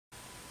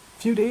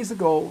few days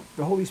ago,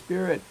 the Holy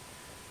Spirit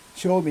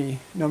showed me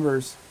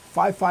numbers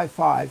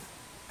 555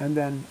 and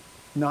then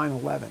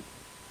 911.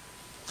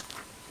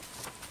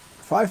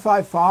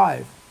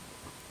 555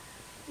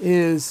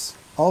 is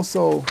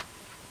also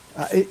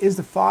is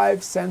the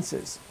five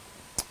senses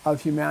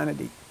of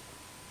humanity.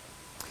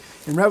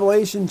 In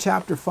Revelation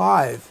chapter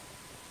 5,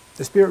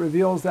 the Spirit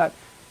reveals that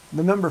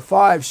the number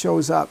 5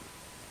 shows up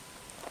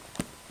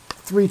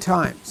 3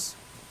 times.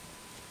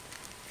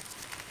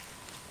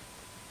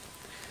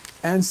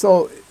 And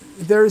so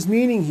there is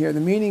meaning here. The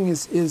meaning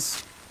is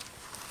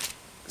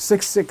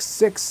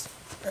 666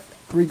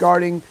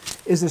 regarding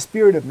is the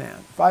spirit of man.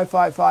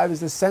 555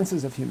 is the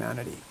senses of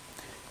humanity.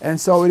 And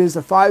so it is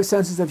the 5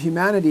 senses of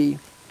humanity.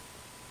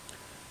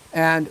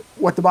 And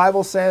what the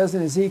Bible says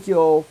in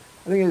Ezekiel,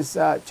 I think it's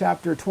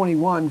chapter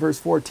 21, verse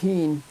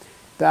 14,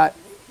 that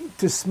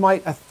to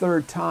smite a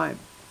third time.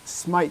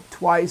 Smite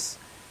twice,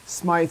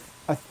 smite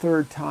a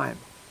third time.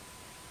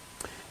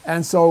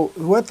 And so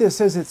what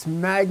this is, it's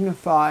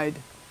magnified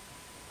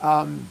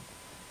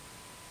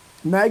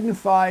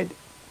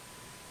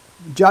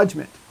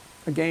judgment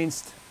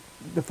against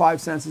the 5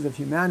 senses of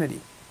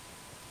humanity.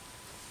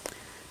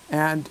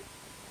 And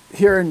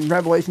here in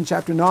Revelation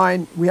chapter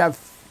 9, we have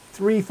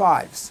 3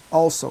 5s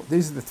also.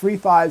 These are the 3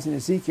 5s in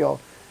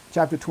Ezekiel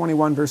chapter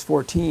 21, verse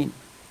 14.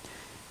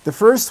 The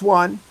first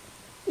one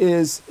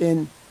is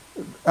in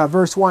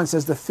verse 1,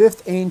 says, the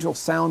 5th angel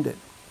sounded.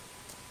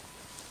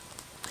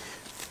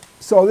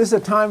 So this is a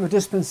time of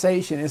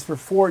dispensation. It's for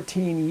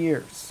 14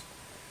 years.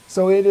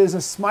 So it is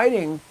a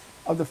smiting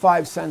of the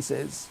 5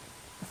 senses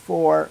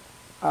for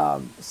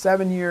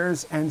 7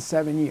 years and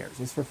 7 years.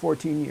 It's for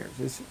 14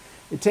 years.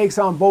 It takes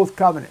on both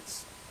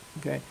covenants,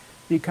 okay?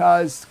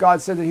 Because God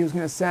said that He was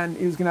going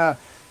to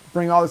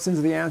bring all the sins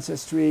of the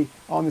ancestry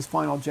on this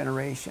final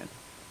generation.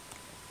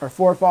 Our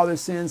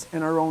forefathers' sins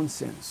and our own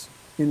sins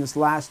in this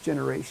last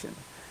generation.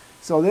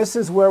 So this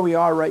is where we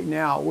are right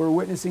now. We're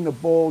witnessing the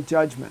bowl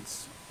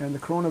judgments. And the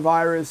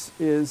coronavirus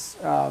is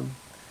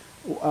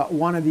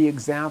one of the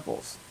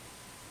examples.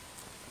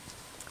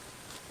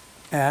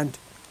 And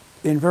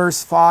in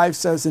verse 5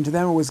 says, and to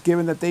them it was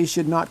given that they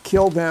should not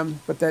kill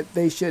them, but that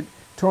they should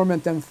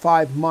torment them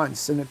 5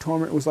 months. And the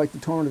torment was like the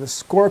torment of a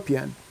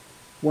scorpion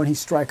when he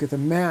striketh a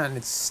man.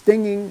 It's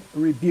stinging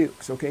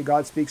rebukes. Okay,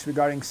 God speaks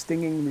regarding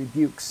stinging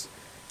rebukes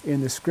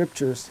in the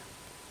scriptures.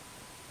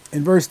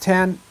 In verse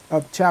 10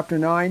 of chapter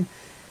 9,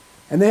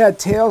 and they had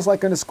tails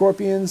like unto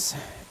scorpions,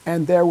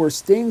 and there were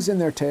stings in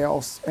their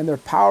tails, and their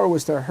power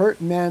was to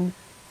hurt men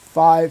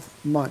 5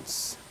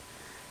 months.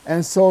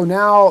 And so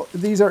now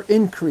these are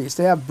increased.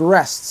 They have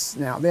breasts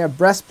now. They have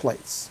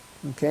breastplates.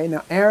 Okay,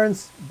 now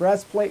Aaron's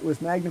breastplate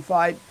was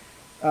magnified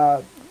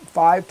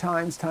 5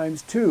 times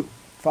 2.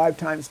 5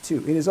 times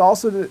 2. It is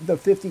also the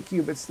 50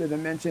 cubits, the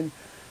dimension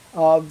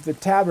of the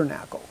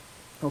tabernacle.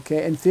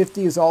 Okay, and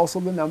 50 is also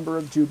the number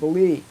of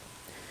Jubilee.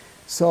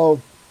 So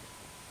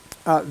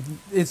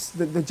it's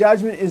the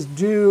judgment is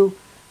due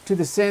to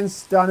the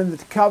sins done in the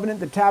covenant,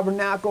 the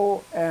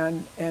tabernacle,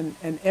 and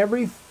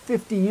every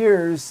 50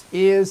 years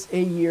is a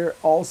year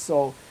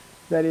also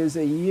that is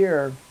a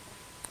year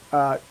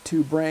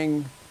to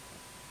bring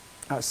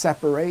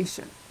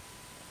separation.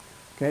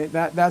 Okay,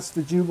 that's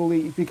the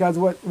Jubilee, because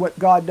what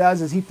God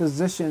does is He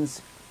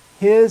positions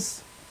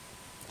His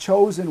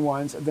chosen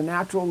ones, the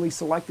naturally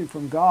selected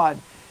from God,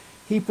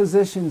 He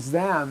positions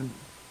them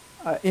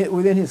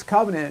within His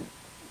covenant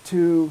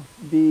to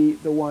be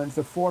the ones,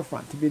 the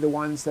forefront, to be the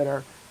ones that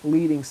are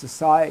leading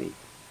society.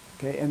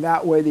 Okay, and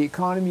that way the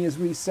economy is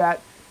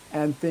reset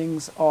and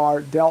things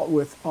are dealt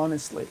with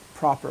honestly,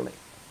 properly.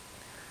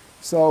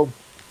 So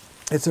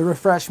it's a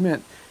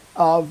refreshment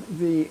of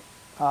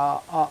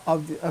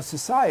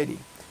society.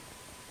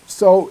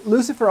 So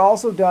Lucifer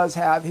also does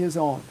have his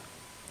own.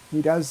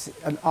 He does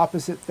an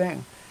opposite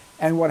thing.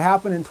 And what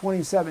happened in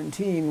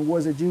 2017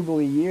 was a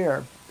Jubilee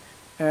year,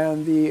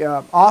 and the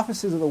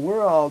offices of the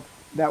world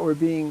that were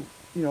being,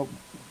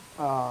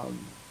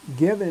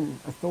 given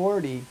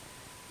authority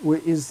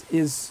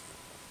is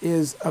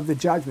of the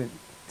judgment.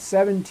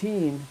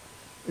 17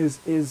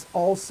 is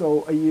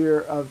also a year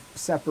of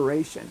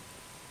separation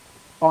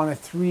on a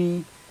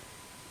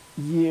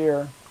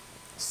 3-year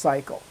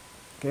cycle.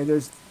 Okay,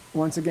 there's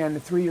once again the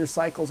 3-year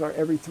cycles are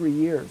every 3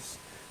 years.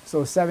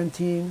 So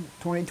 17,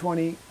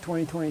 2020,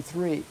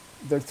 2023,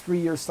 they're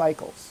 3-year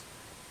cycles,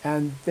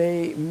 and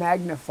they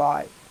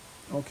magnify,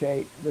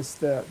 okay,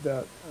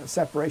 the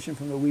separation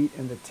from the wheat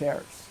and the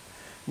tares.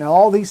 Now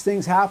all these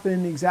things happen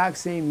in the exact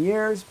same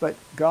years, but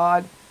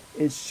God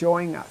is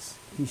showing us.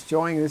 He's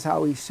showing us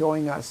how He's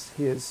showing us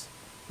His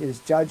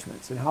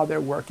judgments and how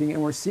they're working,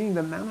 and we're seeing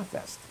them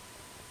manifest.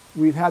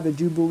 We've had the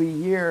Jubilee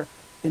year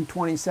in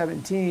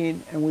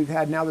 2017, and we've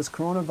had now this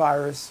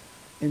coronavirus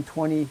in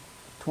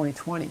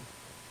 2020.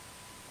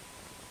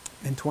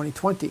 In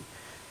 2020.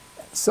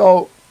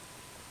 So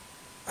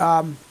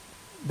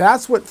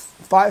that's what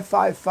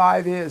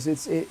 555 is.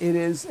 It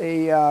is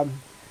a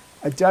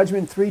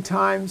judgment 3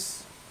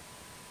 times,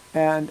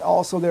 and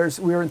also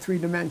we're in 3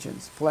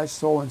 dimensions: flesh,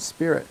 soul, and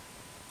spirit.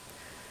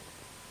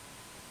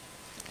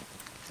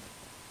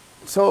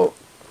 So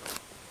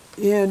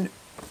in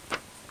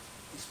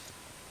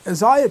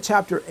Isaiah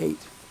chapter 8,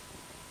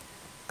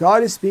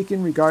 God is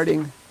speaking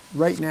regarding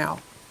right now.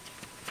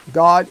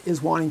 God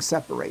is wanting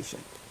separation.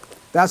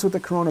 That's what the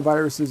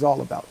coronavirus is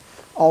all about.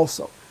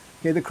 Also,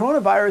 okay, the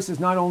coronavirus is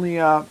not only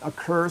a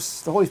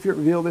curse. The Holy Spirit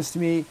revealed this to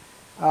me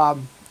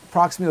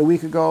approximately a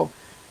week ago,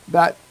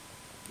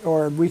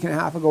 or a week and a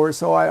half ago or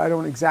so. I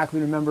don't exactly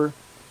remember.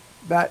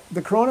 That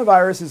the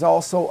coronavirus is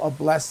also a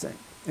blessing.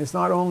 It's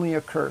not only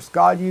a curse.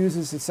 God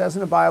uses. It says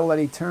in the Bible that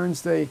He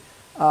turns the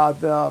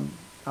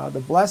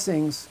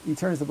blessings. He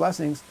turns the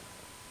blessings.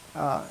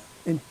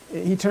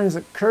 He turns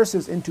the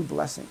curses into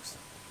blessings.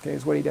 Okay,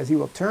 is what He does. He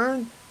will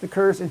turn the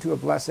curse into a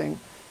blessing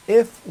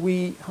if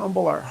we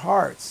humble our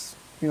hearts,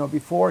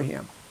 before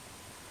Him.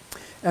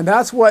 And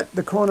that's what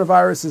the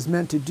coronavirus is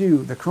meant to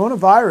do. The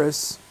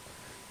coronavirus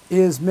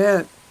is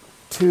meant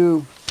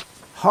to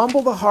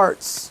humble the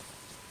hearts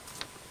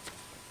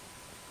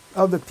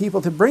of the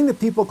people, to bring the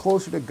people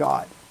closer to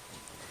God.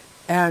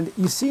 And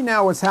you see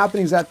now what's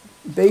happening is that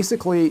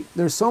basically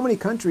there's so many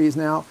countries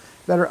now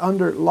that are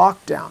under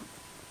lockdown.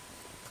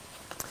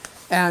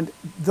 And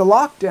the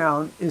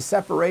lockdown is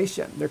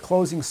separation. They're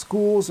closing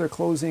schools, they're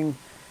closing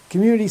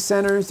community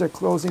centers, they're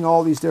closing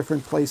all these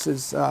different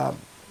places of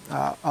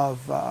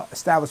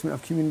establishment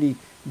of community,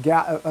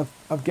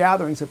 of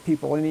gatherings of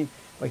people.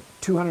 Like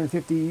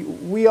 250,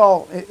 we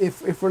all,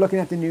 if we're looking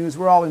at the news,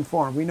 we're all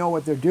informed. We know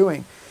what they're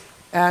doing.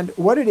 And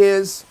what it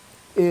is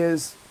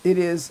it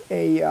is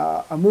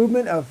a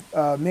movement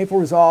of Maple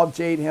Resolve,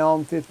 Jade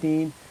Helm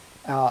 15.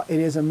 It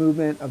is a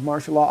movement of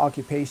martial law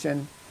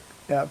occupation.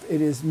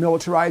 It is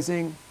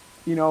militarizing,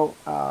 the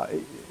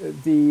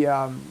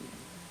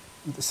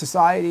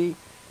society.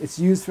 It's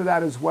used for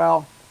that as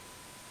well.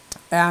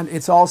 And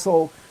it's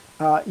also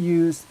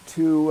used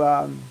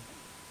to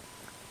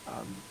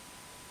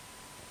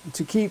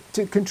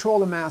control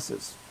the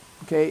masses.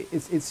 Okay,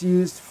 it's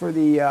used for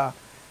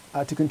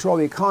to control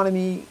the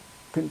economy,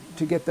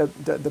 to get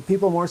the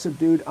people more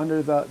subdued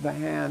under the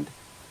hand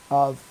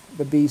of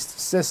the beast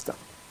system.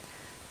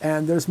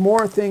 And there's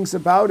more things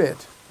about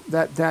it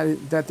that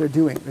they're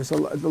doing. There's a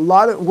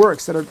lot of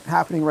works that are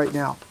happening right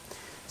now.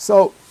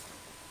 So,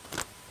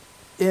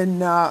 and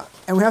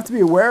we have to be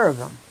aware of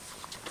them.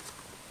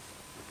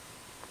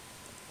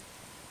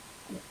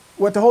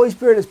 What the Holy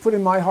Spirit has put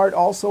in my heart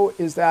also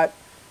is that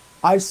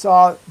I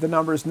saw the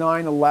numbers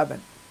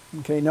 9/11.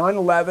 Okay,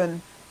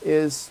 9/11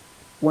 is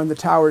when the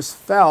towers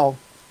fell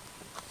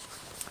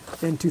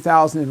in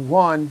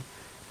 2001,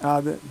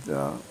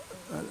 the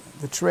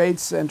Trade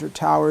Center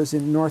towers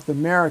in North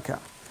America.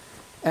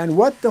 And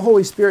what the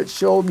Holy Spirit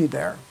showed me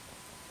there,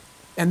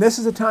 and this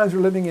is the times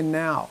we're living in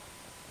now,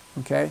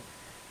 okay,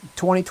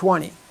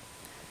 2020,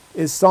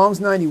 is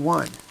Psalms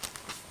 91.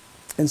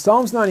 In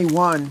Psalms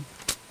 91,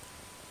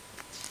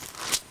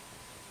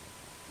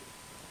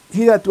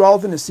 he that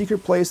dwelleth in the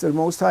secret place of the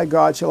Most High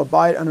God shall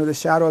abide under the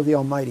shadow of the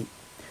Almighty.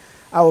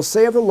 I will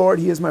say of the Lord,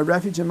 He is my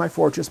refuge and my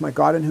fortress, my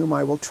God in whom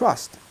I will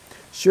trust.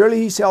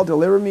 Surely He shall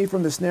deliver me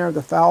from the snare of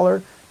the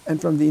fowler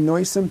and from the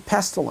noisome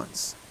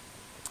pestilence.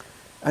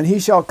 And He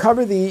shall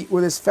cover thee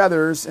with His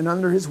feathers, and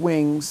under His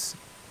wings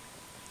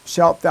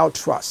shalt thou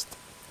trust.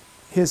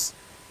 His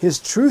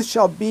truth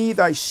shall be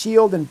thy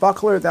shield and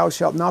buckler. Thou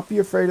shalt not be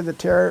afraid of the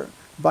terror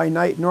by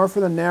night, nor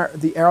for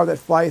the arrow that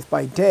flieth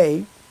by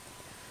day,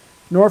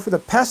 nor for the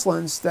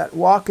pestilence that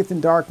walketh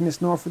in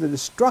darkness, nor for the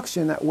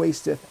destruction that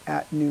wasteth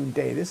at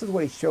noonday. This is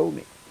what He showed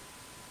me.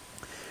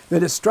 The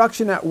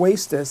destruction that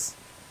wasteth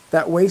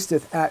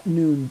at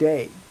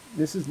noonday.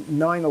 This is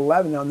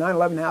 9/11. Now,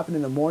 9/11 happened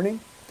in the morning.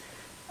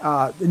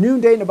 The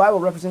noonday in the Bible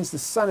represents the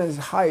sun at its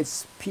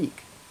highest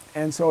peak.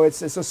 And so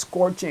it's a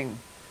scorching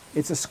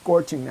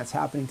that's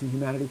happening to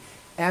humanity.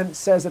 And it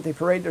says that they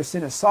parade their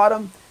sin as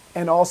Sodom.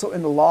 And also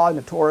in the law, in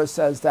the Torah,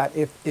 says that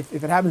if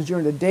it happens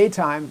during the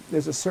daytime,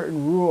 there's a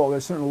certain rule,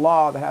 there's a certain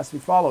law that has to be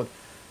followed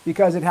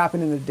because it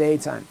happened in the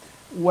daytime.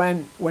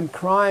 When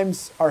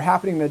crimes are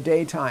happening in the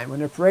daytime, when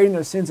they're parading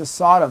their sins as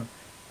Sodom,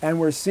 and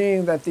we're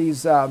seeing that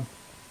these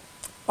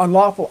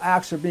unlawful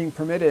acts are being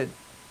permitted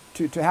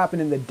to happen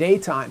in the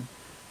daytime,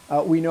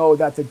 we know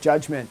that the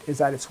judgment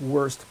is at its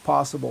worst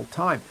possible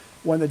time.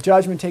 When the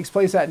judgment takes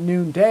place at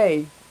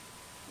noonday,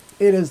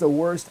 it is the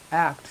worst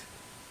act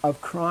of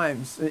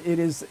crimes.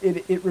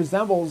 It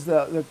resembles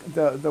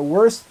the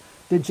worst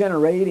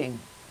degenerating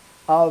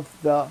of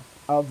the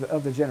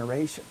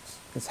generations.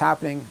 It's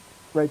happening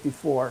right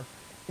before,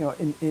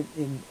 in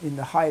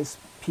the highest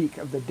peak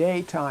of the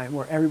daytime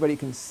where everybody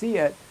can see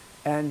it,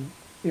 and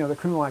the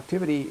criminal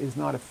activity is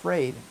not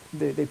afraid.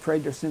 They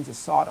parade their sins as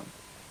Sodom.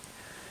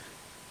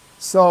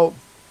 So,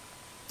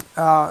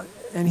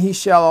 and he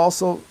shall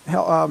also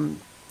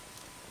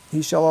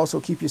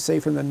keep you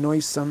safe from the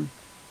noisome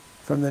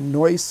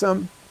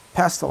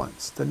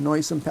pestilence. The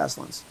noisome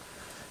pestilence.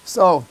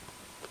 So,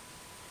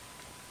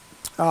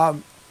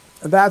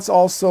 that's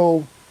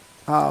also.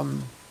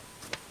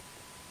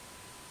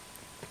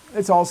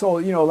 It's also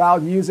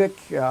loud music,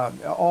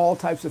 all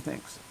types of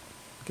things.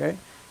 Okay,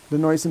 the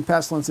noisome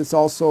pestilence. It's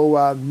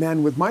also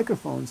men with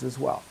microphones as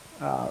well.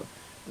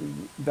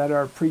 that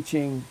are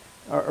preaching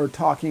or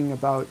talking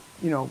about,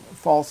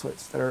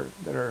 falsehoods, that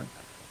are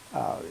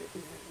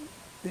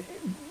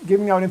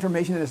giving out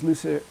information that is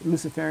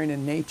Luciferian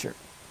in nature.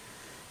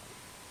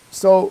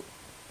 So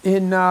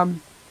in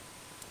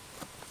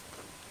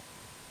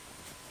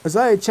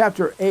Isaiah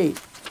chapter 8,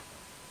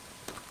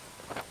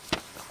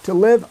 to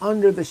live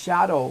under the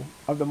shadow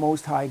of the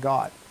Most High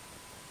God,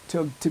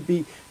 to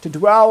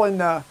dwell in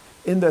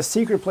the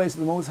secret place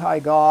of the Most High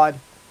God,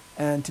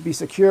 and to be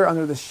secure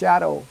under the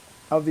shadow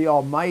of the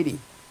Almighty,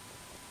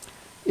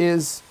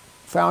 is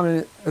found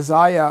in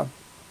Isaiah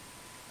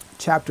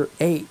chapter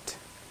 8.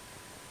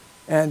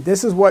 And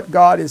this is what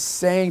God is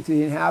saying to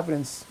the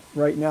inhabitants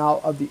right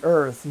now of the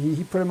earth.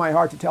 He put in my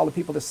heart to tell the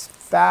people to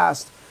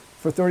fast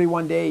for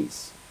 31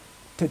 days,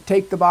 to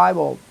take the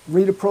Bible,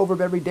 read a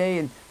proverb every day,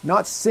 and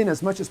not sin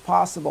as much as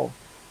possible,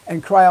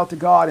 and cry out to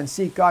God and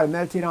seek God and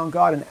meditate on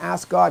God and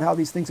ask God how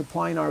these things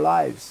apply in our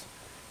lives.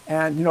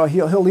 And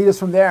he'll lead us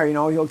from there.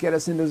 He'll get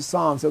us into the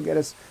Psalms. He'll get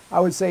us, I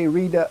would say,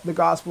 read the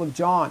Gospel of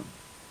John.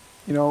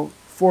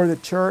 For the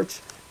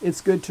church, it's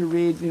good to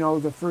read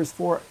the first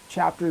 4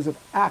 chapters of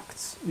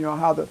Acts.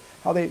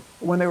 How they,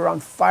 when they were on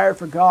fire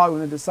for God,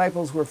 when the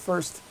disciples were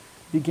first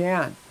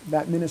began,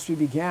 that ministry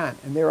began,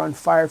 and they were on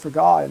fire for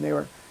God, and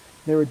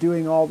they were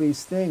doing all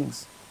these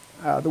things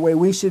the way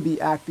we should be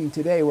acting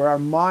today, where our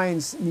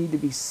minds need to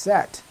be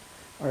set,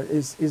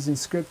 is in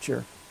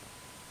Scripture.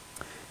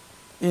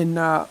 In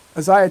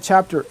Isaiah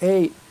chapter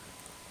 8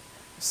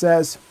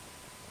 says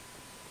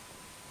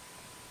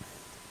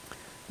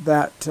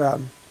that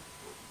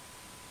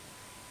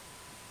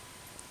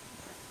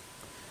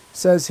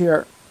says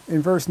here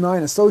in verse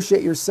 9,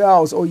 "Associate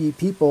yourselves, O ye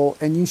people,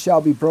 and ye shall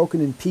be broken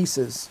in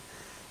pieces.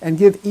 And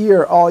give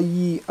ear, all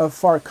ye of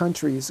far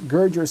countries.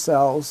 Gird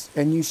yourselves,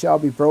 and ye shall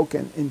be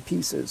broken in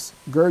pieces.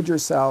 Gird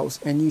yourselves,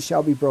 and ye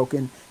shall be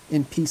broken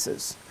in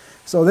pieces."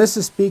 So this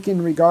is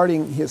speaking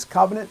regarding his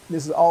covenant.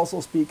 This is also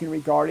speaking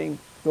regarding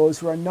those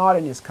who are not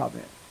in his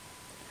covenant.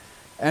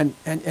 And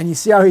you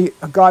see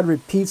how God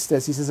repeats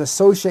this. He says,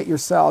 "Associate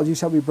yourselves, you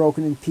shall be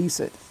broken in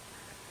pieces."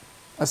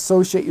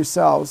 Associate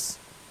yourselves.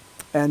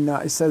 And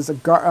it says,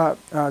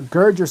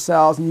 "Gird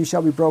yourselves, and you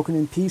shall be broken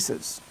in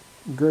pieces."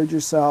 Gird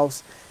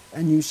yourselves,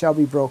 and you shall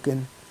be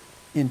broken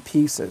in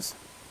pieces.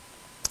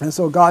 And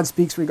so God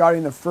speaks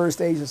regarding the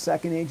first age, the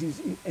second age,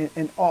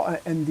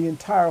 and the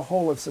entire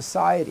whole of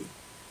society.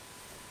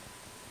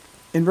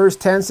 In verse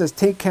 10 says,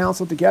 "Take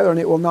counsel together, and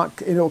it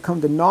will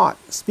come to naught.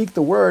 Speak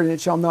the word, and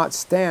it shall not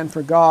stand,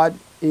 for God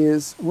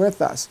is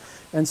with us."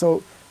 And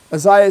so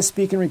Isaiah is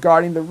speaking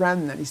regarding the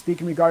remnant. He's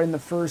speaking regarding the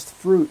first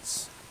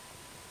fruits.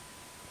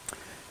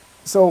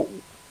 So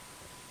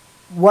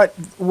what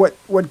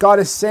God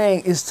is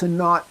saying is to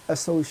not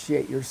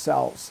associate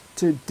yourselves,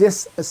 to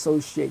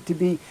disassociate,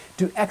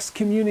 to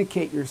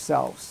excommunicate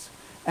yourselves.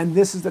 And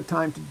this is the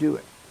time to do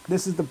it.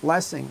 This is the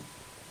blessing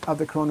of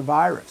the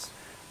coronavirus.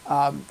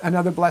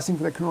 Another blessing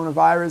for the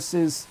coronavirus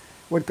is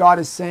what God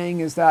is saying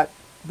is that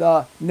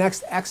the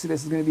next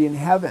Exodus is going to be in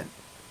heaven.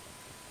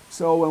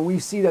 So when we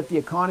see that the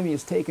economy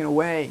is taken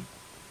away,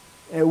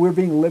 we're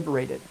being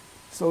liberated.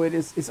 So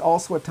it's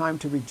also a time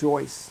to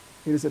rejoice.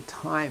 It is a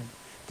time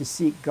to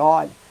seek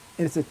God.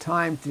 It's a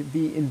time to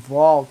be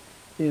involved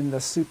in the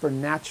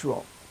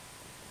supernatural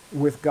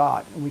with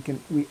God.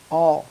 And we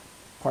all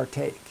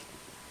partake.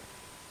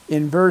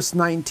 In verse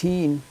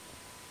 19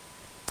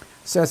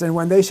 says, "And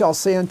when they shall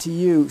say unto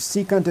you,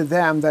 seek unto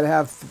them that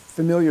have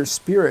familiar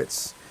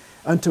spirits,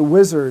 unto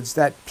wizards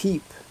that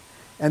peep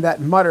and that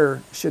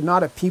mutter, should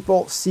not a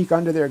people seek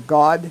unto their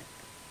God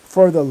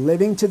for the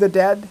living to the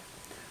dead?"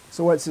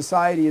 So what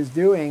society is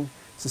doing,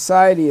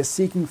 society is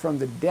seeking from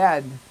the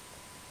dead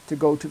to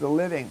go to the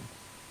living.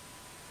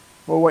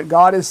 Well, what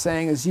God is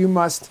saying is you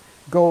must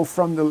go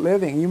from the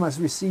living. You must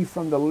receive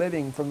from the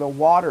living, from the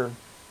water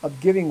of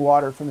giving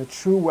water, from the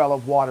true well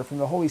of water, from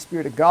the Holy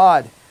Spirit of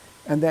God,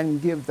 and then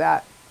give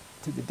that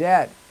to the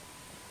dead.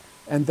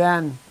 And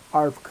then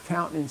our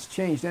countenance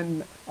changed.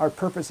 Then our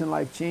purpose in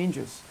life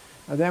changes.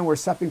 And then we're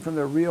supping from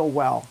the real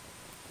well.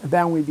 And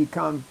then we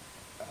become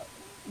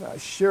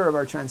sure of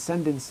our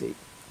transcendency.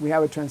 We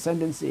have a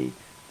transcendency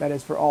that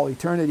is for all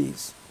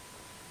eternities.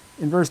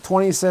 In verse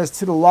 20 it says,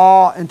 "To the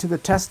law and to the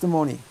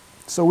testimony."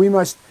 So we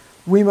must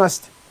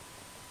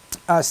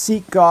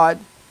seek God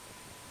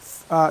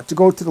to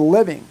go to the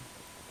living,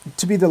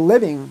 to be the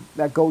living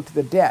that go to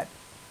the dead,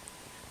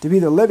 to be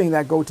the living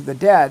that go to the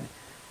dead,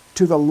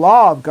 to the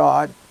law of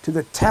God, to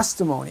the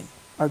testimony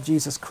of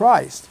Jesus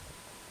Christ.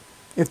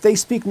 If they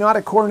speak not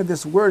according to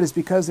this word, it's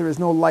because there is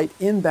no light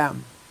in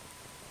them.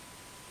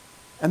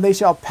 And they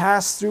shall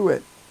pass through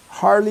it,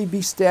 hardly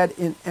be stead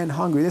and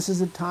hungry. This is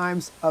the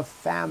times of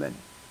famine,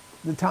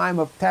 the time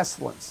of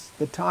pestilence,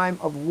 the time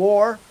of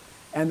war,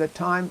 and the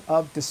time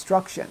of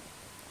destruction.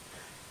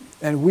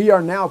 And we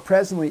are now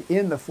presently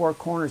in the four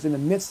corners, in the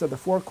midst of the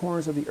four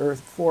corners of the earth,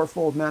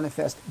 fourfold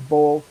manifest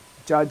bowl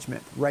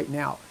judgment right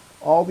now.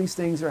 All these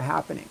things are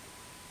happening.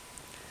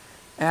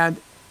 And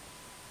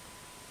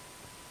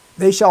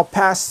they shall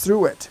pass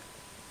through it,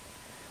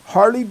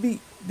 hardly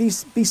be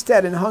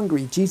stead and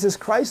hungry. Jesus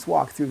Christ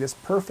walked through this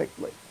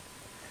perfectly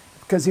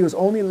because he was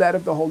only led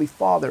of the Holy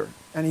Father.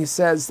 And he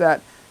says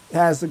that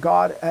as the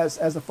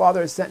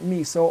Father has sent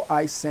me, so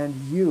I send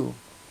you.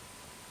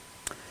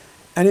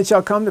 And it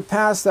shall come to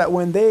pass that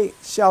when they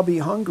shall be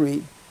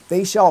hungry,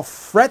 they shall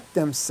fret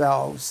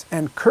themselves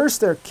and curse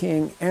their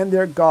king and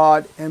their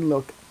God and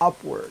look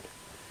upward.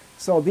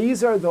 So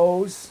these are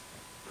those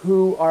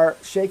who are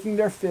shaking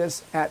their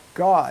fists at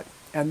God.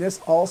 And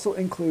this also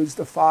includes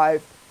the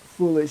 5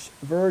 foolish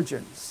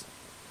virgins.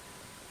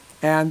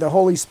 And the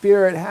Holy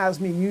Spirit has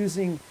me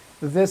using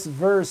this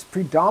verse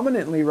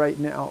predominantly right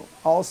now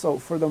also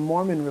for the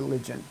Mormon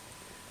religion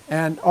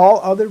and all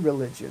other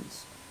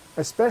religions,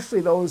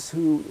 especially those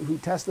who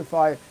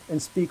testify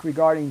and speak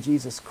regarding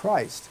Jesus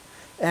Christ,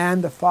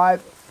 and the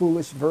 5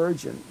 foolish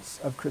virgins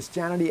of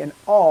Christianity and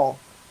all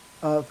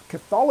of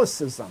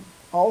Catholicism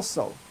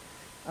also,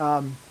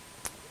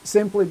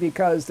 simply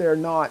because they're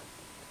not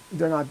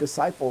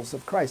disciples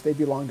of Christ. They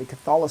belong to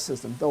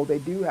Catholicism, though they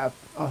do have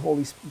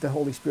the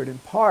Holy Spirit in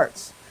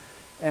parts.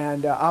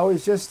 And I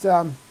was just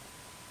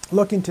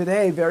looking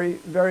today, very,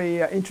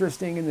 very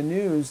interesting in the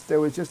news.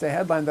 There was just a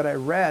headline that I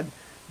read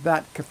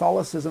that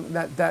Catholicism,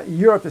 that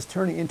Europe is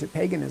turning into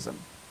paganism.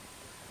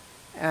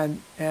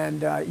 And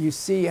you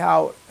see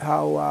how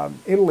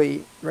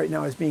Italy right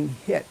now is being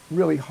hit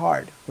really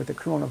hard with the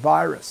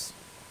coronavirus,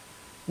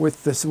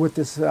 with this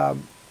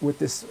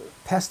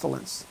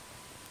pestilence.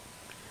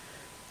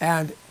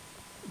 And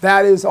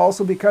that is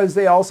also because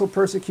they also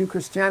persecute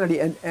Christianity,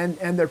 and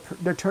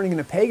they're turning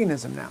into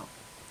paganism now,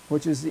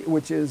 which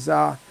is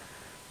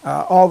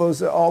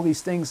all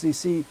these things you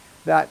see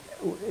that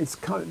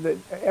that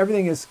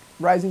everything is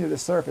rising to the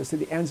surface, to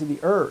the ends of the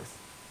earth.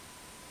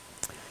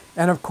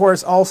 And of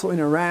course, also in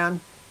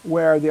Iran,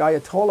 where the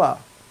Ayatollah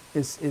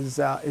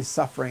is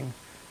suffering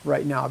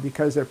right now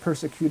because they're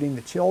persecuting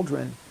the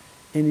children.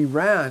 In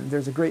Iran,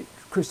 there's a great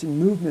Christian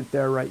movement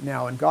there right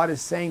now, and God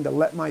is saying to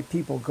let my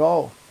people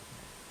go.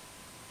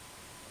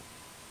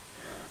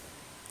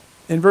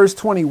 In verse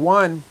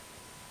 21,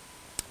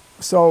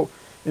 so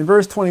in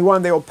verse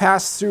 21, they will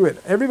pass through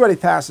it. Everybody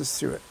passes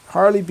through it.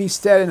 Hardly be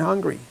stead and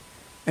hungry.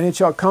 And it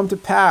shall come to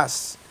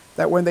pass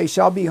that when they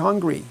shall be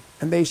hungry,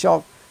 and they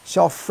shall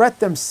fret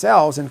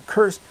themselves and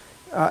curse,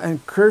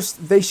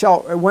 they shall,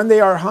 when they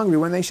are hungry,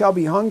 when they shall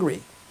be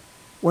hungry,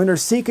 when they're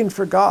seeking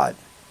for God,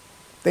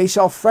 they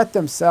shall fret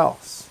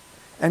themselves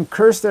and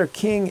curse their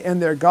king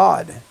and their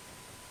God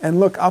and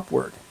look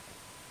upward.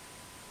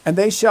 And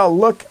they shall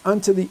look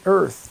unto the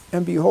earth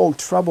and behold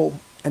trouble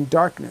and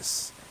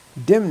darkness,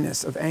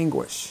 dimness of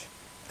anguish,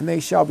 and they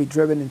shall be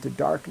driven into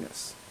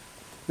darkness.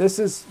 This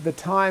is the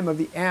time of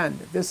the end.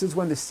 This is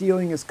when the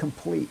sealing is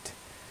complete.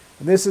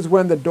 This is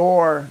when the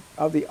door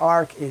of the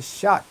ark is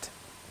shut.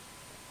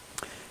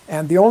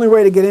 And the only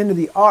way to get into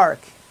the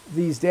ark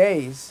these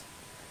days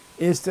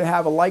is to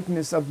have a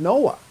likeness of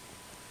Noah.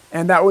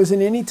 And that was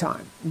in any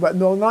time. But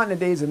no, not in the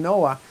days of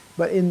Noah,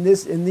 but in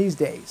these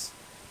days,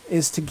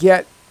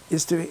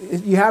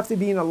 you have to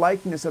be in a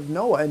likeness of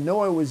Noah, and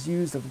Noah was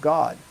used of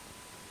God.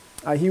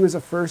 He was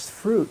a first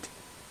fruit.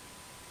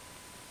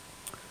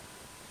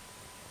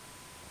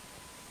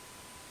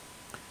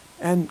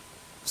 And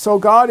so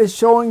God is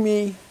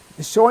showing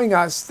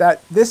us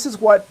that this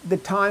is what the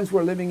times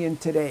we're living in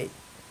today,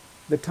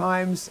 the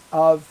times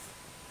of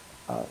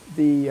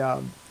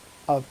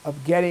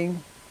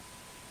getting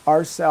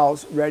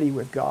ourselves ready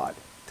with God,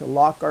 to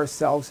lock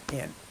ourselves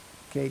in,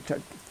 okay,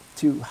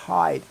 to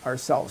hide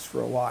ourselves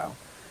for a while,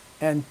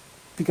 and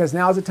because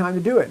now's the time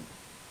to do it,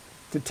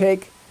 to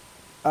take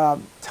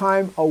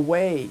time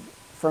away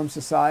from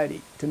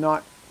society,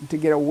 to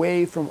get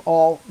away from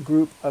all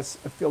group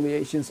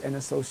affiliations and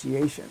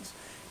associations,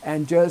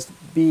 and just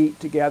be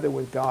together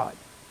with God.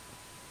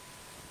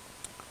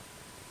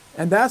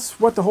 And that's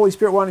what the Holy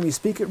Spirit wanted me to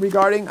speak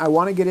regarding. I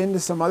want to get into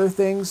some other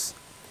things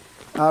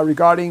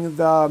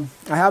regarding I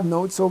have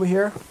notes over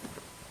here.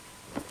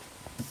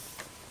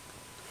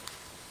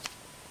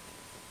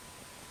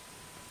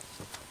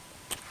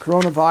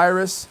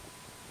 Coronavirus.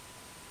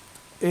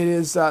 It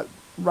is,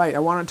 right, I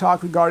want to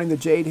talk regarding the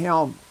Jade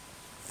Helm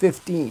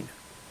 15.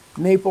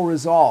 Maple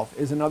Resolve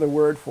is another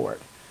word for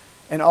it.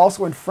 And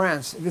also in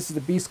France, this is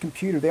the Beast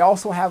Computer. They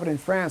also have it in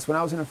France. When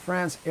I was in a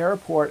France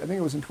airport, I think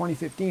it was in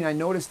 2015, I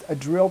noticed a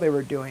drill they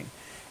were doing.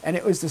 And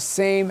it was the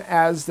same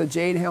as the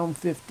Jade Helm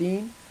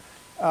 15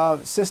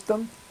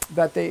 system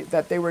that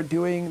they were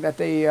doing, that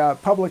they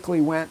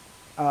publicly went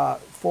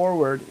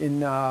forward in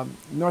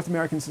North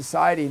American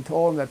society and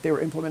told them that they were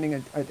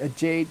implementing a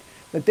Jade,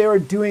 that they were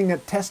doing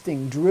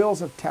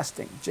drills of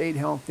testing, Jade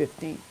Helm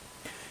 15.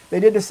 They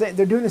did the same.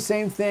 They're doing the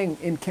same thing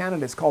in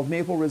Canada. It's called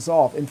Maple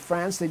Resolve. In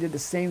France, they did the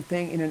same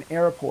thing in an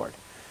airport.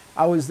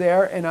 I was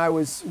there, and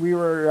we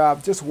were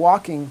just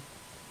walking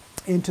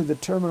into the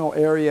terminal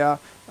area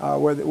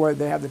where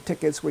they have the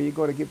tickets, where you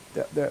go to get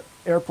the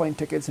airplane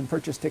tickets and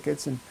purchase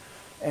tickets and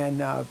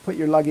put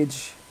your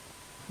luggage,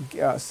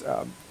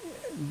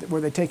 where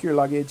they take your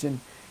luggage.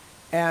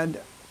 And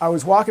I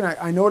was walking.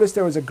 I noticed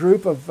there was a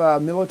group of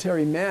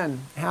military men.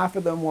 Half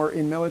of them were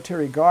in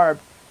military garb.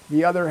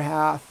 the other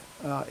half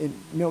in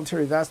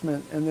military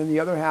vestment, and then the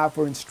other half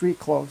were in street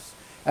clothes.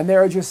 And they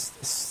were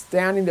just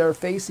standing there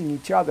facing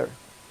each other,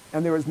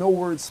 and there was no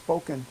words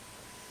spoken.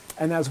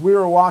 And as we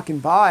were walking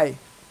by,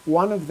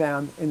 one of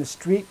them in the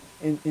street,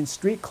 in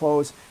street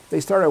clothes,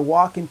 they started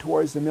walking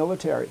towards the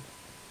military,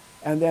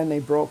 and then they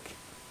broke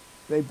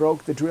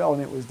the drill,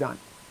 and it was done.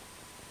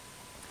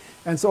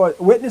 And so,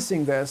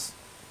 witnessing this,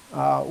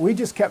 we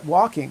just kept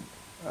walking.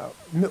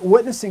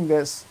 Witnessing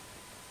this,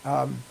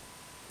 I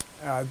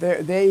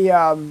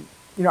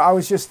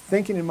was just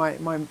thinking in my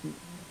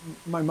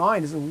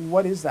mind, is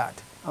what is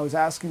that? I was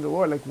asking the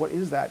Lord, like, what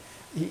is that?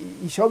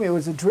 He showed me it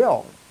was a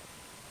drill.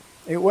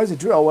 It was a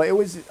drill. Well, it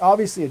was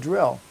obviously a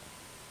drill.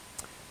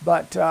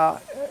 But,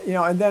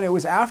 and then it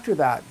was after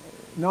that,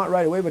 not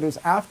right away, but it was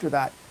after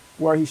that,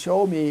 where he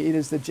showed me it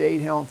is the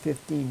Jade Helm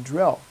 15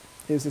 drill.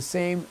 It is the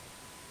same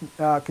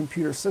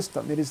computer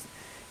system.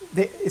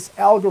 It's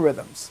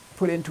algorithms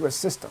put into a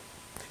system.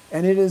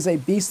 And it is a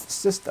beast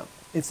system.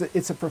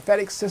 It's a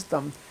prophetic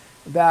system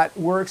that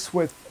works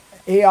with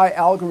AI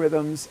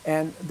algorithms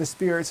and the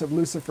spirits of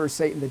Lucifer,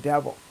 Satan, the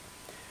devil.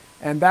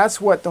 And that's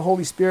what the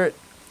Holy Spirit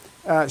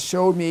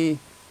showed me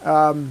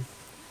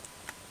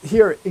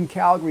here in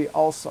Calgary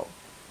also.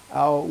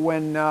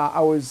 When I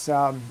was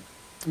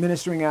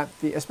ministering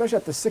especially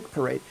at the sick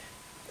parade,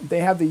 they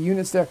have the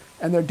units there,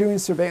 and they're doing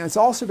surveillance. It's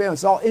all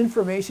surveillance, it's all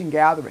information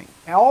gathering.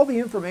 And all the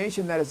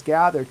information that is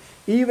gathered,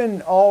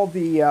 even all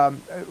the,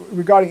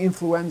 regarding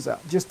influenza,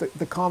 just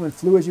the common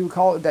flu, as you would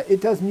call it, that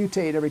it does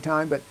mutate every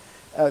time, but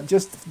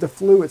just the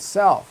flu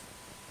itself.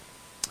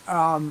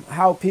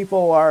 How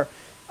people are,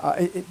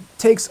 it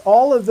takes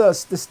all of the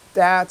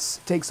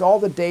stats, takes all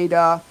the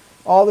data,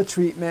 all the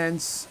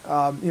treatments,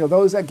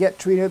 those that get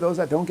treated, those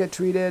that don't get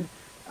treated.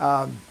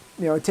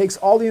 It takes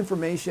all the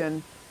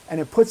information and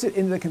it puts it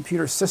into the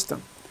computer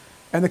system.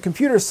 And the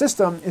computer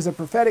system is a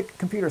prophetic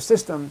computer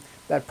system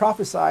that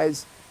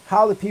prophesies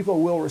how the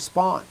people will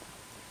respond.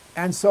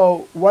 And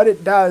so what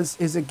it does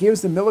is it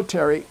gives the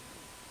military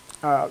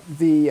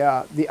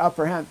the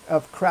upper hand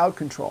of crowd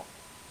control.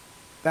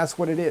 That's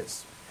what it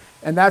is.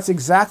 And that's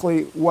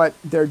exactly what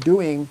they're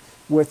doing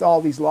with all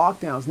these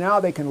lockdowns.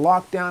 Now they can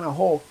lock down a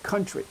whole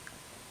country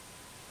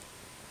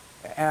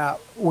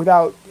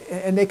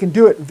and they can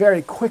do it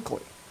very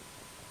quickly.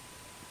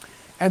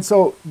 And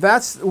so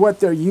that's what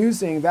they're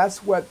using,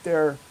 that's what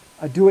they're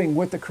doing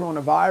with the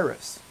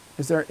coronavirus,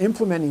 is they're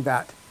implementing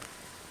that.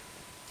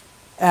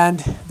 And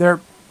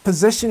they're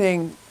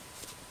positioning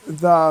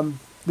the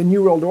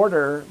New World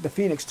Order, the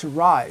Phoenix, to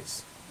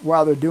rise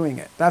while they're doing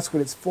it. That's what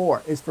it's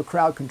for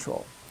crowd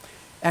control.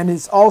 And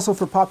it's also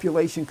for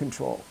population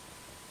control,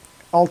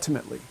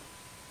 ultimately.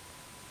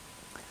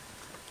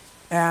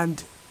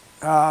 And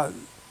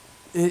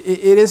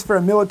it is for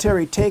a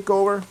military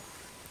takeover.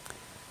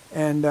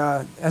 And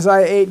as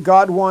I ate,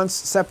 God wants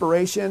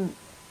separation,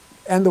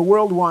 and the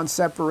world wants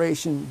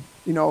separation.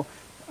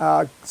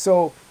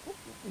 So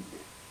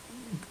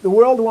the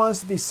world wants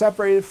to be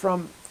separated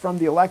from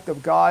the elect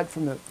of God,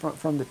 from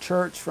the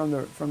church, from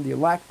the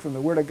elect, from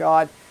the Word of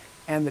God,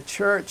 and the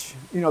church.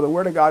 The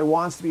Word of God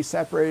wants to be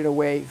separated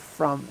away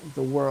from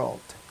the world.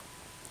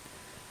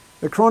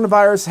 The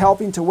coronavirus is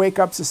helping to wake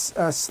up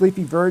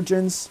sleepy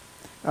virgins,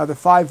 the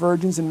 5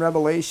 virgins in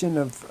Revelation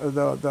of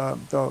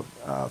the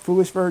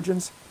foolish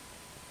virgins.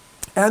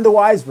 And the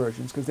wise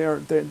virgins, because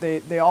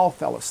they all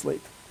fell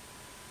asleep.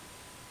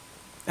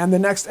 And the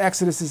next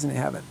Exodus is in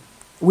heaven.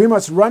 We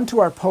must run to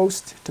our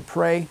post to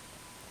pray.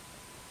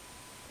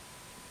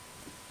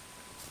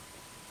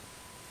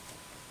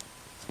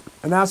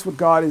 And that's what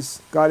God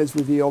has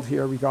revealed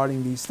here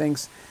regarding these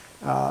things.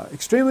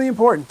 Extremely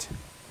important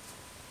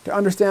to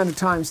understand the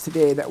times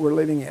today that we're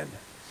living in.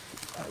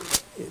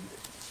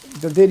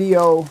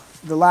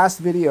 The last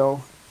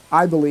video,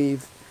 I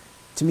believe,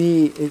 to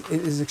me,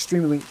 is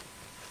extremely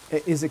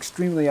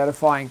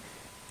edifying.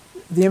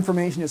 The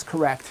information is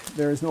correct.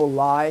 There is no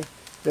lie.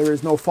 There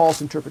is no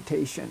false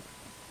interpretation.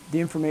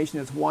 The information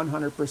is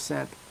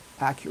 100%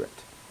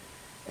 accurate.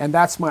 And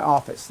that's my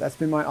office. That's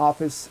been my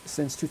office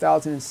since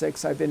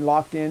 2006. I've been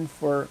locked in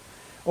for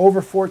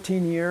over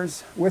 14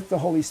 years with the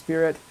Holy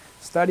Spirit,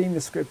 studying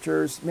the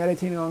Scriptures,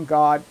 meditating on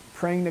God,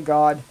 praying to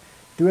God,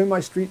 doing my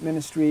street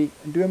ministry,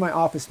 and doing my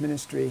office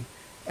ministry,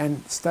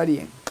 and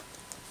studying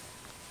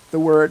the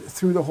Word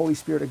through the Holy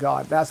Spirit of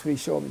God. That's what He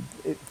showed me.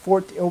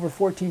 Over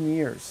 14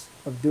 years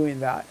of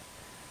doing that.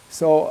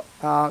 So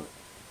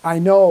I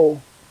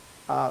know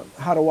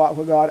how to walk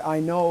with God. I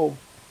know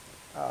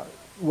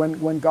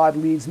when God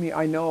leads me.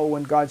 I know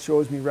when God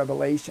shows me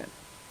revelation.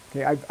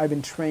 Okay, I've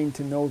been trained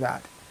to know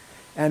that.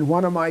 And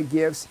one of my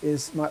gifts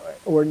is, my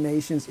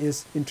ordinations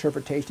is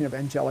interpretation of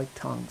angelic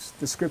tongues.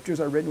 The Scriptures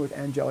are written with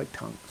angelic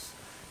tongues.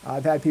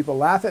 I've had people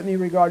laugh at me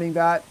regarding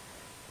that,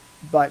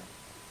 but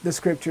the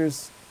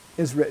Scriptures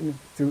is written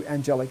through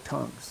angelic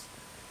tongues.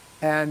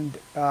 And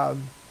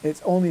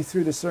it's only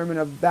through discernment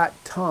of that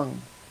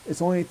tongue,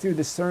 it's only through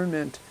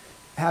discernment,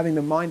 having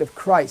the mind of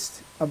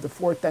Christ, of the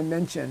 4th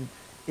dimension,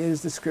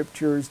 is the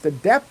Scriptures, the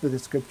depth of the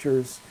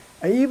Scriptures,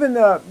 and even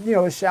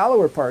the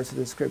shallower parts of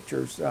the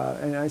Scriptures.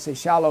 And I say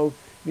shallow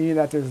meaning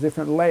that there's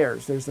different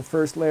layers. There's the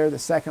first layer, the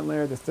second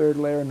layer, the third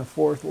layer, and the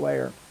fourth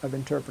layer of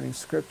interpreting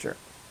Scripture.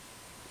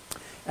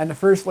 And the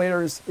first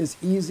layer is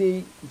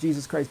easy.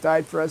 Jesus Christ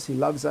died for us. He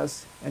loves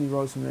us, and he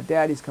rose from the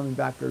dead. He's coming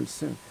back very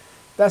soon.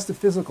 That's the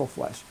physical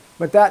flesh.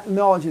 But that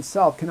knowledge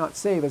itself cannot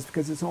save us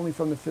because it's only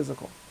from the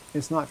physical.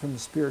 It's not from the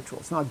spiritual.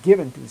 It's not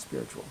given to the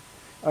spiritual,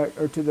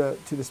 or to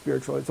the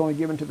spiritual. It's only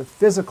given to the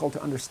physical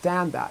to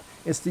understand that.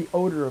 It's the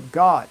odor of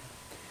God.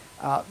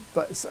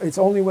 But it's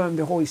only when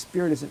the Holy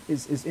Spirit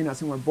is in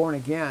us and we're born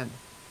again,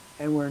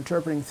 and we're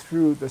interpreting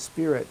through the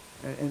Spirit,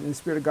 and the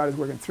Spirit of God is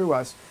working through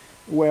us,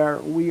 where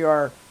we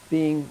are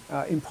being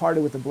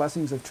imparted with the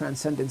blessings of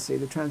transcendency,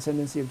 the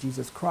transcendency of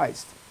Jesus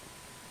Christ.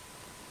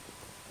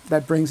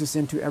 That brings us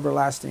into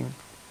everlasting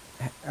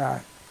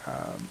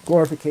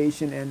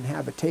glorification and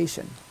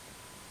habitation.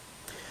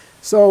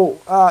 So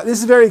this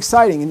is very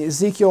exciting. In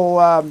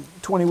Ezekiel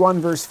 21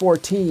 verse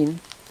 14,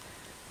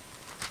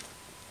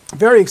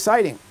 very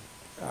exciting.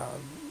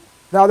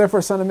 Thou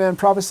therefore, son of man,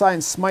 prophesy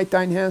and smite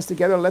thine hands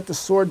together. Let the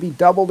sword be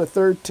doubled the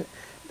third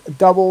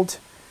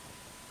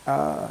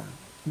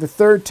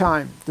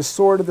time, the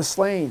sword of the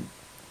slain.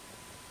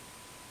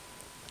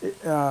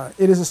 It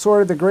is the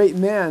sword of the great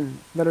men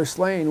that are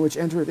slain, which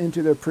entereth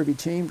into their privy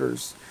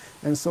chambers.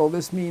 And so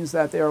this means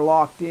that they are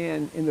locked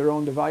in their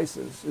own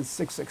devices. It's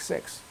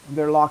 666.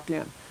 They're locked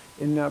in.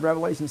 In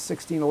Revelation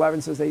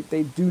 16:11 says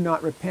they do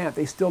not repent.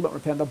 They still don't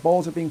repent. The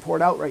bowls are being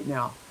poured out right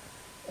now.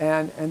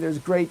 And there's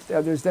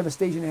there's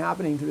devastation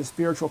happening to the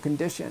spiritual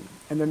condition,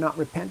 and they're not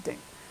repenting.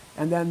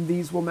 And then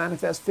these will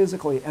manifest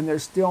physically, and they're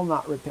still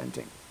not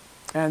repenting.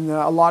 And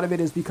a lot of it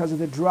is because of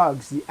the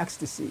drugs, the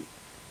ecstasy,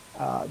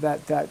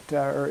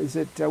 or is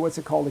it, what's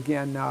it called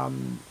again?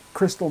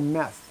 Crystal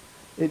meth.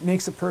 It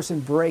makes a person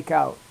break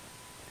out,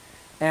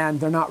 and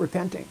they're not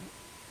repenting.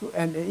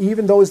 And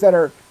even those that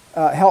are,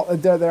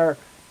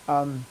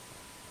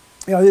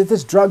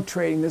 this drug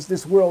trading,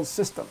 this world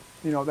system,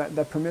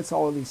 that permits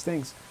all of these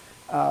things.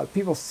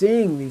 People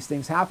seeing these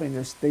things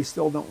happening, they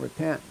still don't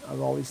repent of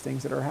all these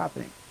things that are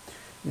happening.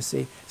 You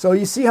see, so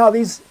you see how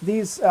these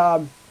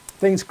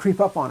things creep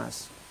up on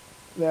us.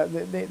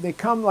 They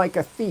come like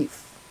a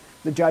thief,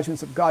 the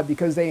judgments of God,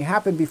 because they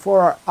happen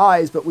before our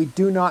eyes, but we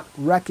do not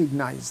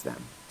recognize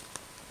them.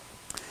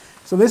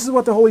 So this is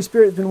what the Holy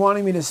Spirit has been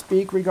wanting me to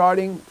speak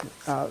regarding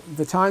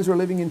the times we're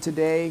living in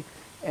today,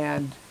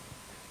 and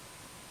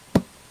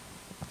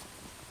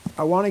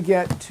I want to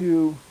get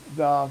to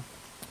the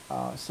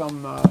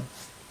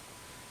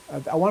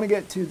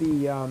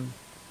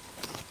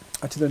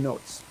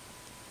notes.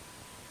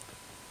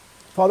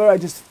 Father, I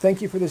just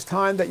thank you for this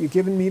time that you've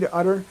given me to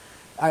utter.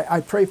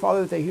 I pray,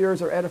 Father, that the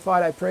hearers are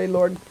edified. I pray,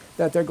 Lord,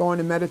 that they're going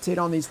to meditate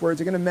on these words.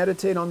 They're going to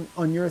meditate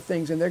on your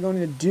things, and they're going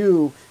to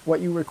do what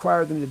you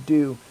require them to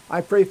do.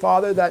 I pray,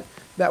 Father,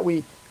 that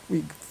we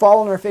fall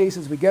on our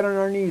faces, we get on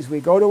our knees,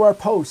 we go to our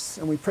posts,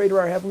 and we pray to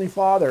our Heavenly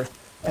Father.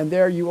 And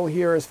there you will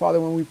hear us, Father,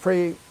 when we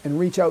pray and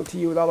reach out to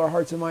you with all our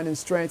hearts and mind and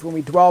strength, when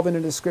we delve into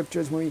the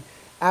Scriptures, when we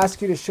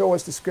ask you to show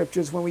us the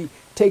Scriptures, when we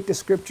take the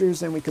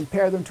Scriptures and we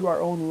compare them to our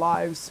own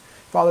lives.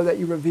 Father, that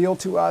you reveal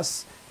to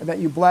us and that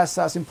you bless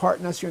us, impart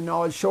in us your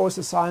knowledge, show us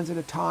the signs of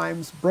the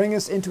times, bring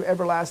us into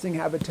everlasting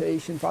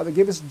habitation. Father,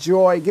 give us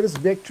joy, give us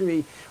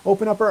victory,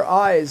 open up our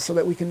eyes so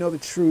that we can know the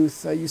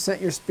truth. You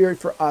sent your Spirit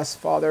for us,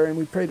 Father, and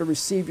we pray to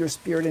receive your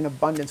Spirit in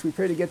abundance. We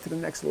pray to get to the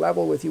next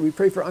level with you. We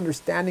pray for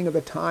understanding of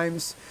the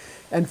times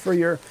and for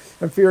your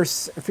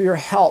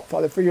help,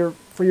 Father, for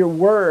your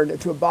word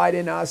to abide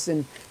in us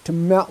and to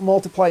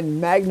multiply and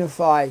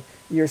magnify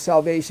your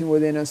salvation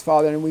within us,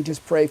 Father. And we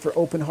just pray for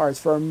open hearts,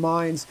 for our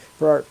minds,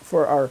 for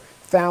our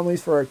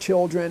families, for our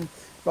children.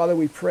 Father,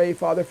 we pray,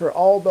 Father, for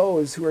all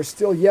those who are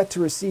still yet to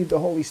receive the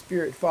Holy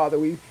Spirit, Father.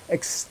 We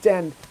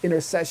extend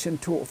intercession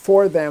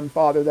for them,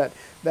 Father,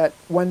 that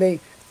when they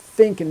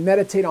think and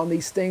meditate on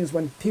these things,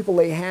 when people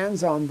lay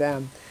hands on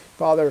them,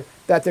 Father,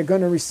 that they're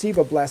going to receive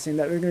a blessing,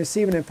 that they're going to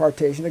receive an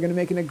impartation. They're going to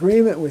make an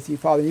agreement with you,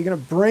 Father. You're going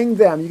to bring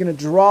them, you're going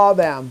to draw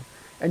them,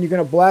 and you're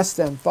going to bless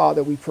them,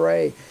 Father, we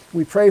pray.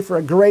 We pray for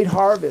a great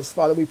harvest,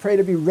 Father. We pray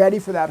to be ready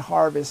for that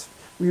harvest.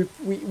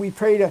 We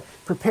pray to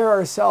prepare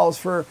ourselves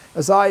for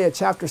Isaiah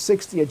chapter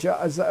 60,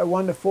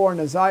 1-4, and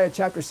Isaiah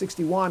chapter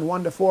 61,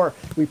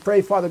 1-4. We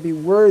pray, Father, be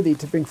worthy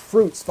to bring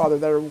fruits, Father,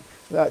 that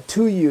are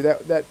to you,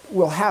 that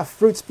will have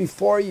fruits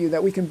before you,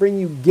 that we can bring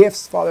you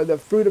gifts, Father, the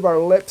fruit of our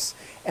lips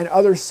and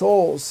other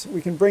souls. We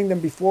can bring them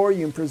before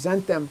you and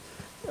present them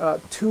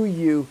to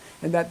you,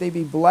 and that they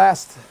be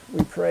blessed.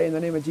 We pray in the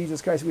name of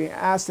Jesus Christ. We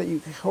ask that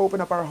you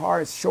open up our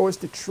hearts, show us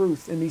the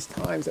truth in these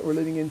times that we're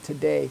living in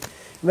today.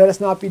 Let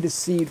us not be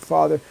deceived,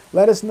 Father.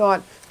 Let us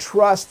not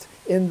trust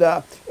in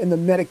the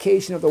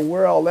medication of the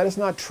world. Let us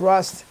not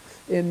trust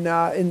in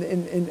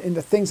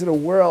the things of the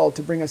world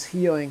to bring us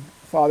healing,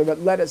 Father. But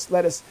let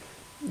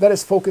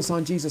us focus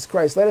on Jesus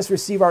Christ. Let us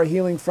receive our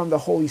healing from the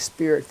Holy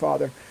Spirit,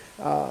 Father.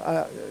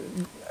 A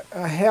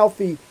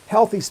healthy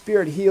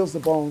spirit heals the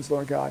bones,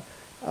 Lord God.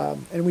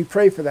 And we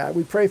pray for that.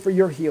 We pray for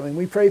your healing.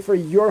 We pray for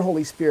your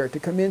Holy Spirit to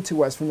come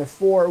into us from the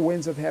four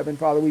winds of heaven,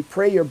 Father. We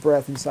pray your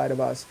breath inside of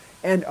us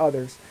and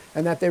others,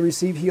 and that they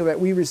receive healing, that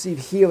we receive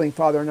healing,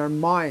 Father, in our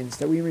minds,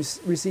 that we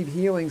receive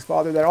healings,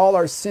 Father, that all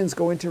our sins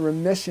go into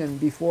remission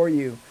before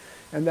you,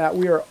 and that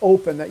we are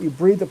open, that you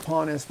breathe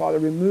upon us, Father.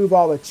 Remove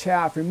all the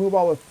chaff, remove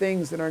all the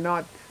things that are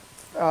not,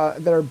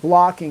 that are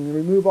blocking,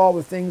 remove all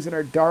the things that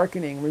are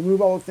darkening,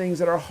 remove all the things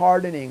that are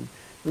hardening,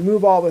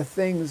 remove all the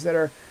things that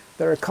are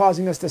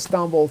causing us to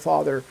stumble,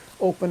 Father.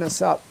 Open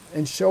us up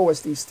and show us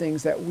these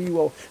things that we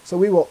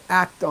will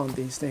act on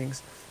these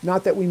things.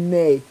 Not that we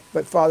may,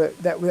 but Father,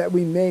 that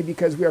we may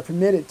because we are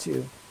permitted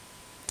to.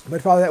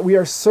 But Father, that we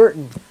are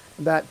certain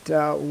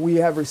that we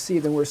have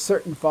received, and we're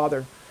certain,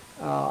 Father,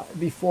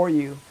 before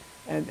you,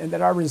 and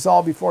that our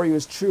resolve before you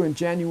is true and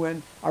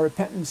genuine. Our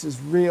repentance is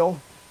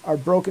real. Our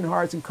broken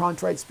hearts and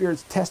contrite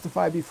spirits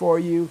testify before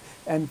you.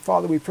 And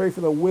Father, we pray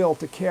for the will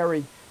to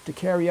carry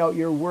out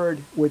your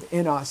word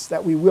within us,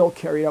 that we will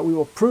carry it out. We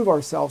will prove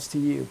ourselves to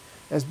you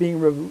as being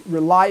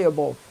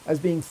reliable, as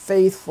being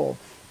faithful,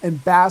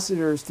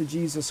 ambassadors to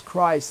Jesus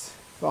Christ,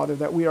 Father,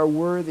 that we are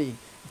worthy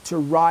to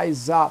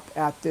rise up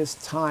at this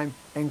time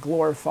and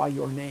glorify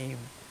your name.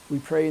 We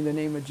pray in the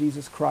name of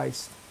Jesus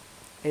Christ.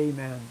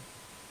 Amen.